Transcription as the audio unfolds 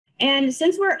And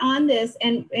since we're on this,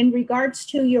 and in regards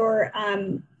to your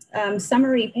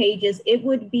summary pages, it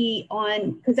would be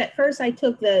on, because at first I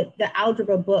took the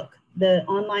algebra book, the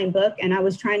online book, and I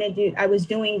was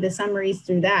doing the summaries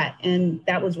through that, and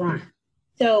that was wrong.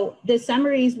 So the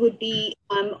summaries would be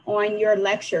on your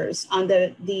lectures, on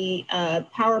the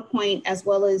PowerPoint, as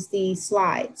well as the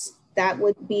slides. That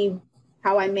would be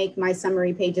how I make my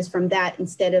summary pages from that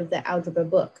instead of the algebra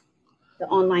book, the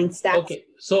online stats. Okay,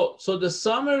 so the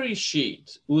summary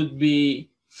sheet would be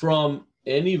from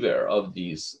anywhere of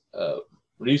these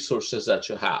resources that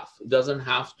you have. It doesn't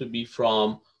have to be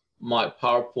from my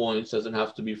PowerPoints, doesn't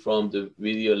have to be from the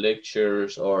video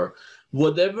lectures, or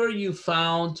whatever you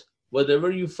found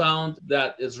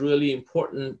that is really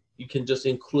important, you can just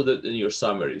include it in your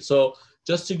summary. So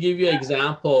just to give you an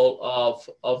example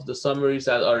of the summaries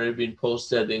that are already been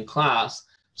posted in class.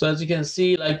 So as you can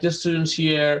see, like the students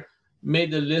here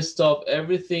made a list of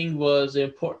everything was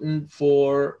important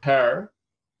for her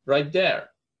right there.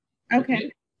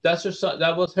 Okay.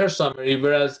 That was her summary,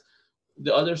 whereas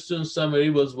the other student's summary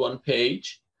was 1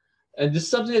 page. And this is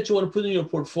something that you want to put in your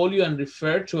portfolio and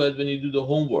refer to it when you do the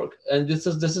homework. And this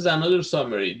is another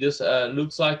summary. This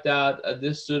looks like that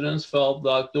these students felt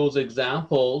like those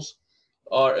examples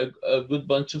are a good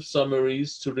bunch of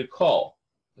summaries to recall.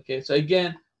 Okay, so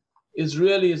again, it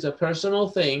really is a personal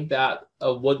thing that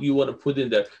what you want to put in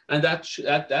there, and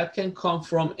that can come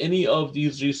from any of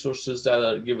these resources that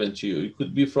are given to you. It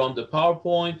could be from the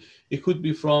PowerPoint, it could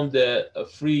be from the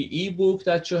free ebook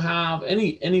that you have,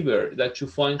 anywhere that you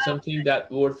find something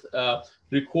that worth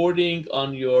recording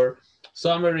on your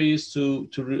summaries to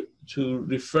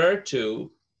refer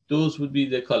to. Those would be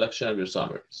the collection of your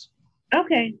summaries.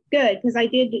 Okay, good, because I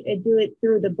did do it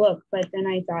through the book, but then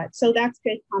I thought, so that's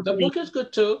good. The book is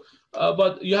good too,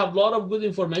 but you have a lot of good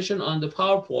information on the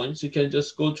PowerPoints. You can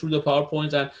just go through the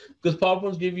PowerPoints, and because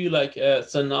PowerPoints give you like a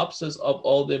synopsis of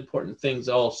all the important things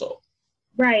also.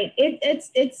 Right.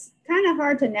 It's kind of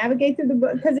hard to navigate through the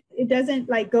book because it doesn't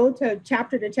like go to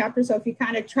chapter. So if you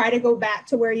kind of try to go back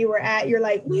to where you were at, you're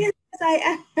like, where was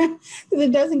I at? Because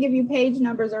it doesn't give you page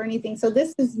numbers or anything. So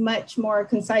this is much more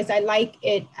concise. I like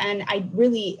it. And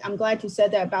I'm glad you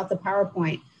said that about the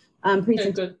PowerPoint presentation.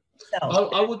 Okay, good.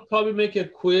 I would probably make a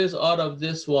quiz out of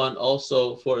this one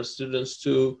also for students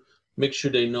to make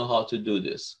sure they know how to do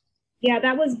this. Yeah,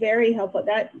 that was very helpful.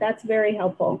 That's very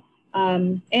helpful.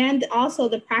 And also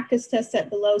the practice test set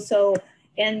below. So,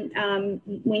 and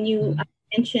when you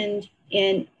mentioned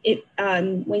in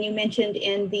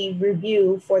the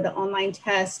review for the online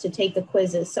test to take the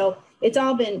quizzes, so it's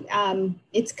all been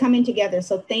it's coming together.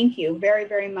 So thank you very,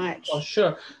 very much. Oh,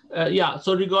 sure. Yeah.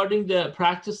 So regarding the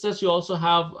practice test, you also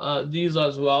have these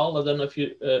as well. I don't know if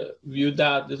you viewed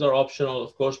that. These are optional,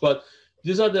 of course, but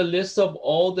these are the list of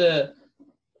all the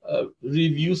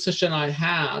review session I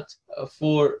had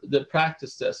for the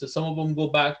practice test. So some of them go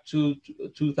back to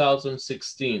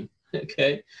 2016.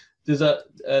 Okay, these are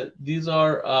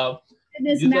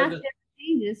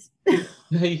changes.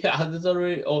 Yeah, these are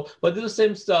really old, but they're the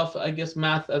same stuff. I guess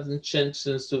math hasn't changed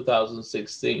since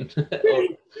 2016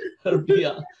 or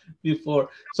beyond before.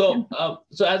 So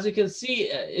so as you can see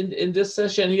in this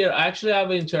session here, I actually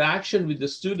have an interaction with the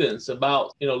students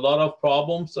about a lot of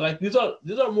problems. So like these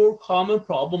are more common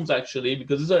problems actually,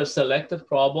 because these are a selected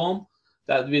problem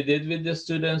that we did with the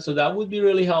students. So that would be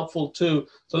really helpful too.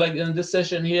 So like in this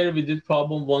session here, we did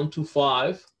problem 1 to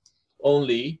 5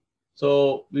 only.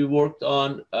 So we worked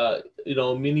on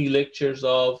mini lectures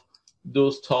of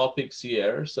those topics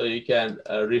here, so you can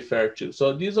refer to.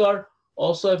 So these are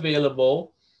also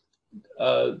available,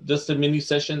 just a mini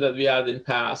session that we had in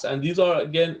past. And these are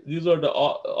the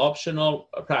optional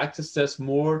practice test,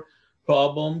 more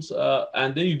problems.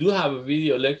 And then you do have a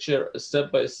video lecture, a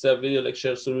step-by-step video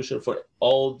lecture solution for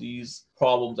all these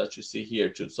problems that you see here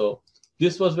too. So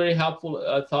this was very helpful,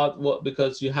 I thought,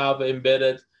 because you have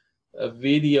embedded a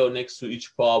video next to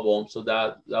each problem. So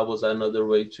that was another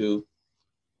way to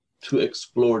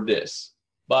explore this.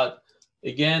 But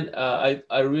again,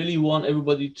 I really want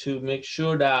everybody to make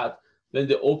sure that when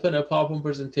they open a PowerPoint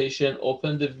presentation,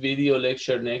 open the video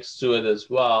lecture next to it as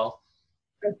well.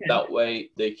 Okay. That way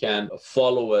they can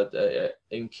follow it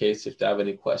in case if they have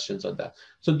any questions on that.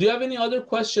 So do you have any other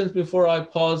questions before I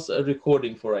pause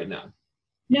recording for right now?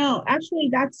 No,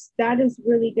 actually that is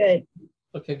really good.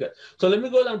 Okay, good. So let me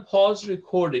go ahead and pause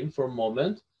recording for a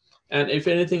moment. And if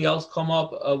anything else come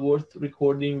up worth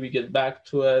recording, we get back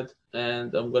to it.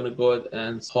 And I'm going to go ahead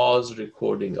and pause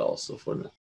recording also for now.